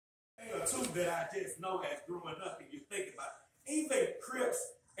or two that I just know as growing up, and you think about it. Even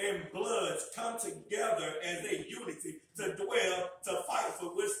Crips and Bloods come together as a unity to dwell, to fight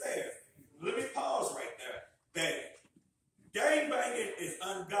for what's theirs. Let me pause right there. That gangbanging is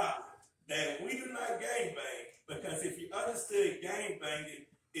ungodly. That we do not gangbang, because if you understood gangbanging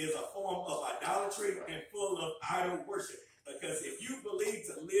is a form of idolatry and full of idol worship. Because if you believe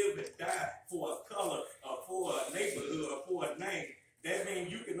to live and die for a color or for a neighborhood or for a name, that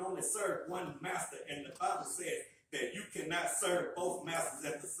means you can only serve one master. And the Bible says that you cannot serve both masters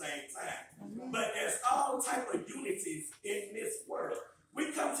at the same time. But there's all type of unities in this world.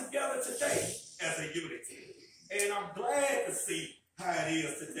 We come together today as a unity. And I'm glad to see how it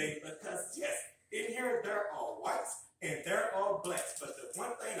is today, because yes, in here there are whites and there are blacks. But the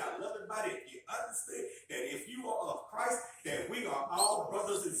one thing I love about it, you understand that if you are of Christ, that we are all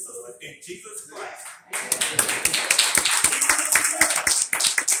brothers and sisters in Jesus Christ.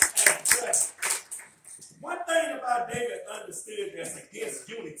 And one thing about David understood that's against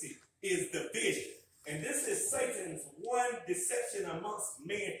unity is division. And this is Satan's one deception amongst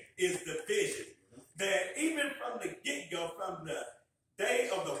men, is division. That even from the get-go, from the day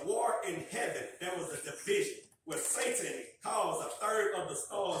of the war in heaven, there was a division where Satan caused a third of the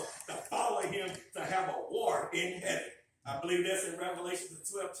stars to follow him to have a war in heaven. I believe that's in Revelation,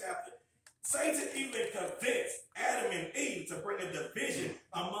 the 12th chapter. Satan even convinced Adam and Eve to bring a division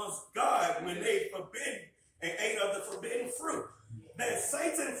amongst God when they forbidden and ate of the forbidden fruit. That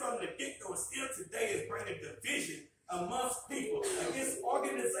Satan from the get-go still today is bringing division amongst people, against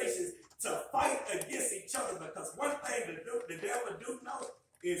organizations, to fight against each other. Because one thing the devil do know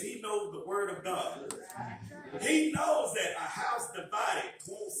is he knows the word of God. He knows that a house divided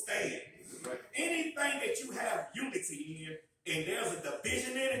won't stand. Anything that you have unity in and there's a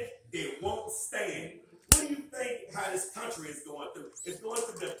division in it, it won't stand. What do you think how this country is going through? It's going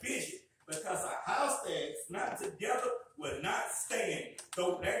through division, because a house that's not together will not stand.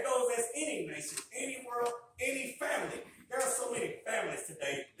 So that goes as any nation, any world, any family. There are so many families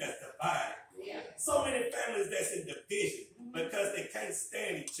today that's divided. Yeah. So many families that's in division because they can't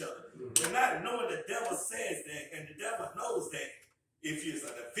stand each other. They're not knowing the devil says that, and the devil knows that if there's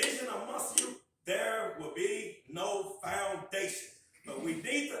a division amongst you, there will be no foundation. But we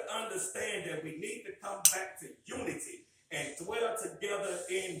need to understand that we need to come back to unity and dwell together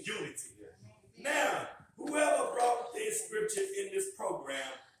in unity. Now, whoever brought this scripture in this program,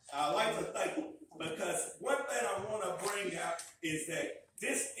 I'd like to thank you, because one thing I want to bring out is that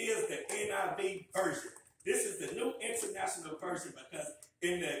this is the NIV version. This is the New International Version, because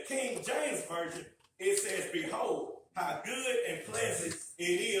in the King James Version, it says, "Behold, how good and pleasant it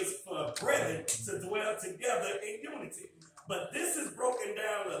is for brethren to dwell together in unity." But this is broken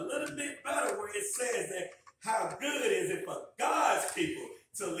down a little bit better, where it says that how good is it for God's people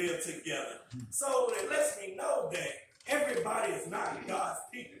to live together. So it lets me know that everybody is not God's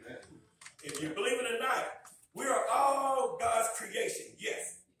people. If you believe it or not, we are all God's creation.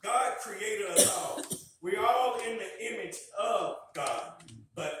 Yes, God created us all. We're all in the image of God.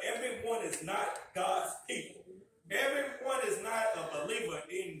 But everyone is not God's people. Everyone is not a believer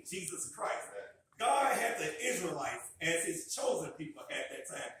in Jesus Christ. God had the Israelites as his chosen people at that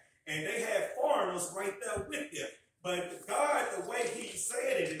time. And they had foreigners right there with them. But God, the way he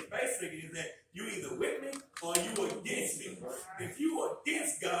said it is basically is that you either with me or you against me. If you are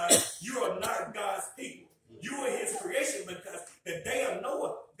against God, you are not God's people. You are his creation, because the day of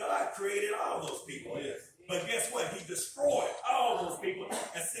Noah, God created all those people. Yes. But guess what? He destroyed all those people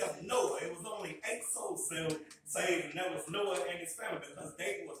except Noah. It was only 8 souls saved, and that was Noah and his family, because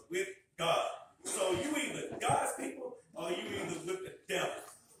they was with God. So you either God's people or you either with the devil.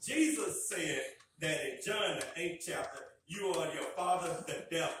 Jesus said that in John the 8th chapter, you are your father the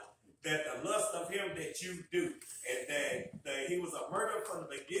devil, that the lust of him that you do, and that he was a murderer from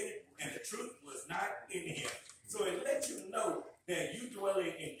the beginning, and the truth was not in him. So it lets you know that you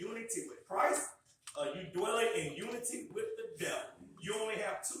dwelling in unity with Christ, or you dwelling in unity with the devil. You only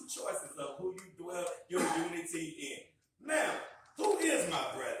have 2 choices of who you dwell your unity in. Now, who is my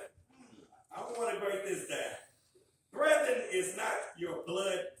brethren? I want to break this down. Brethren is not your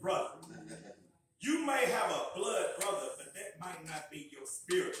blood brother. You may have a blood brother, but that might not be your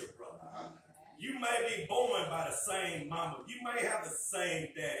spiritual brother. You may be born by the same mama. You may have the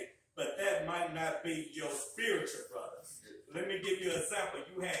same daddy, but that might not be your spiritual brother. Let me give you an example.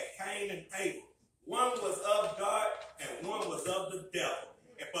 You had Cain and Abel. One was of God and one was of the devil.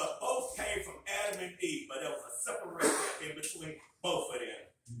 But both came from Adam and Eve, but there was a separation in between both of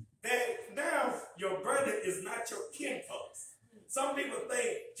them. That now your brother is not your kinfolks. Some people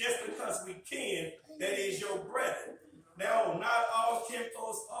think just because we kin, that is your brother. Now, not all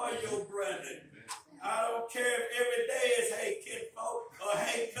kinfolks are are your brethren. I don't care if every day is hey kinfolk or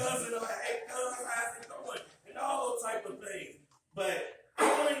hey cousin or hey cousin, how's it going? And all those type of things. But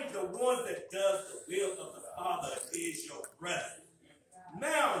only the one that does the will of the Father is your brother.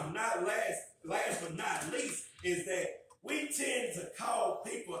 Now, not last but not least, is that we tend to call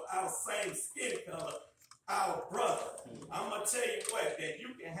people our same skin color our brother. I'm going to tell you what, that you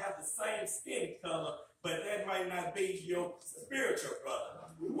can have the same skin color, but that might not be your spiritual brother.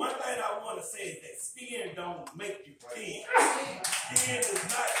 One thing I want to say is that skin don't make you thin. Skin does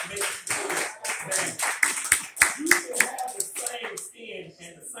not make you thin. You can have the same skin,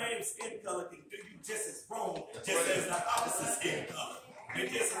 and the same skin color can do you just as wrong, just as the opposite skin color. And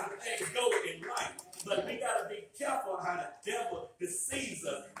just how things go in life. But we got to be careful how the devil deceives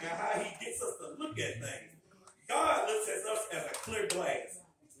us and how he gets us to look at things. God looks at us as a clear glass.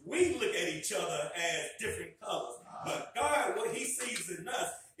 We look at each other as different colors. But God, what he sees in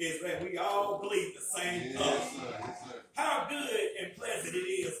us is that we all bleed the same color. How good and pleasant it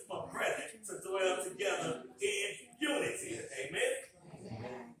is for brethren to dwell together in unity.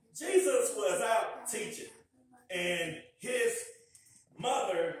 Amen. Jesus was out teaching, and his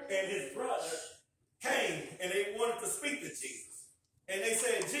mother and his brother came and they wanted to speak to Jesus. And they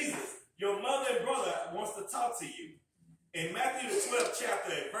said, Jesus, your mother and brother wants to talk to you. In Matthew the 12th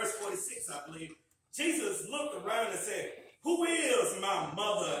chapter, verse 46, I believe, Jesus looked around and said, who is my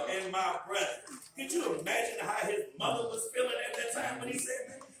mother and my brother? Could you imagine how his mother was feeling at that time when he said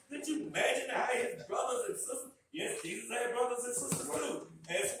that? Could you imagine how his brothers and sisters, yes, Jesus had brothers and sisters too,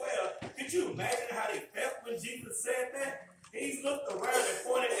 as well. Could you imagine how they felt when Jesus said that? He looked around and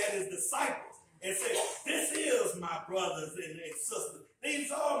pointed at his disciples and said, this is my brothers and sisters.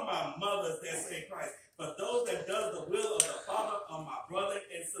 These are my mothers that's in Christ. But those that does the will of the Father are my brother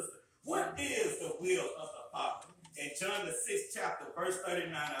and sister. What is the will of the Father? In John the 6th chapter, verse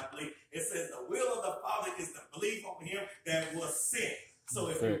 39, I believe, it says the will of the Father is to believe on him that was sent. So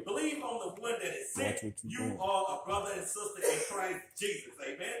if you believe on the one that is sent, you are a brother and sister in Christ Jesus.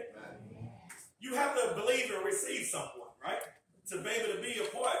 Amen? You have to believe and receive someone, right? To be able to be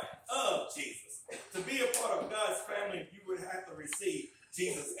a part of Jesus. To be a part of God's family, you would have to receive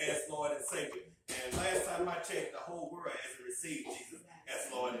Jesus as Lord and Savior. And last time I checked, the whole world hasn't received Jesus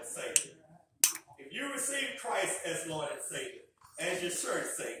as Lord and Savior. If you receive Christ as Lord and Savior, as your shirt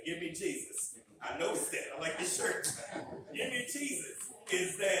say, give me Jesus. I noticed that. I like your shirt. Give me Jesus.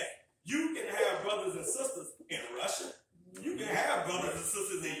 Is that you can have brothers and sisters in Russia. You can have brothers and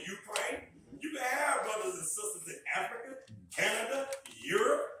sisters in Ukraine. You can have brothers and sisters in Africa, Canada,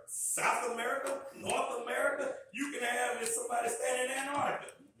 Europe, South America, North America. You can have somebody standing in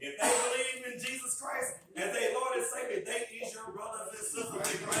Antarctica. If they believe in Jesus Christ as their Lord and Savior, they is your brothers and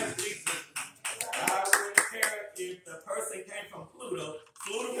sisters in Christ Jesus. I wouldn't care if the person came from Pluto,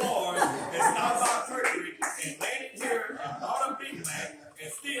 flew to Mars, and stopped by Mercury, and landed here and bought a Big Mac,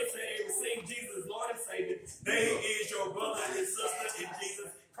 and still say they received Jesus Lord and Savior. They is your brother and sister in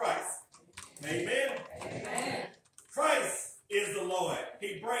Jesus Christ. Amen? Amen. Christ is the Lord.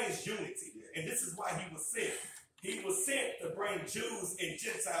 He brings unity. And this is why he was sent. He was sent to bring Jews and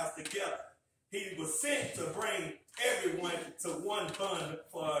Gentiles together. He was sent to bring everyone to one bond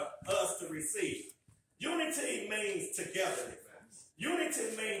for us to receive. Unity means togetherness.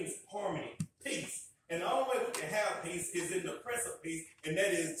 Unity means harmony, peace. And the only way we can have peace is in the Prince of Peace, and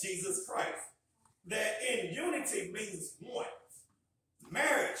that is Jesus Christ. That in unity means one.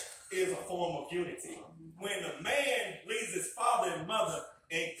 Marriage is a form of unity. When a man leaves his father and mother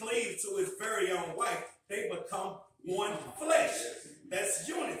and cleaves to his very own wife, they become one flesh. That's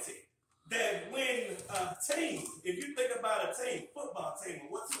unity. That when a team, if you think about a team, football team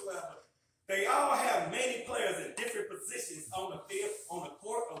or whatsoever, they all have many players in different positions on the field, on the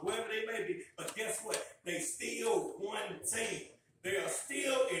court, or wherever they may be. But guess what? They still one team. They are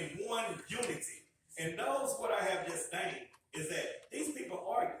still in one unity. And those what I have just named is that these people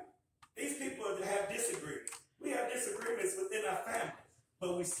argue. These people have disagreements. We have disagreements within our family,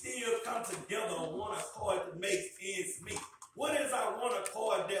 but we still come together on one accord to make ends meet. What is our one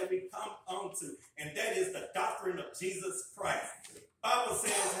accord that we come onto? And that is the doctrine of Jesus Christ. Bible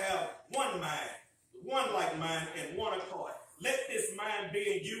says have one mind, one like mind, and one accord. Let this mind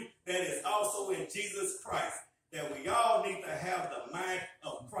be in you that is also in Jesus Christ. That we all need to have the mind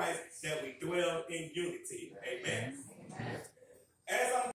of Christ, that we dwell in unity. Amen. Amen.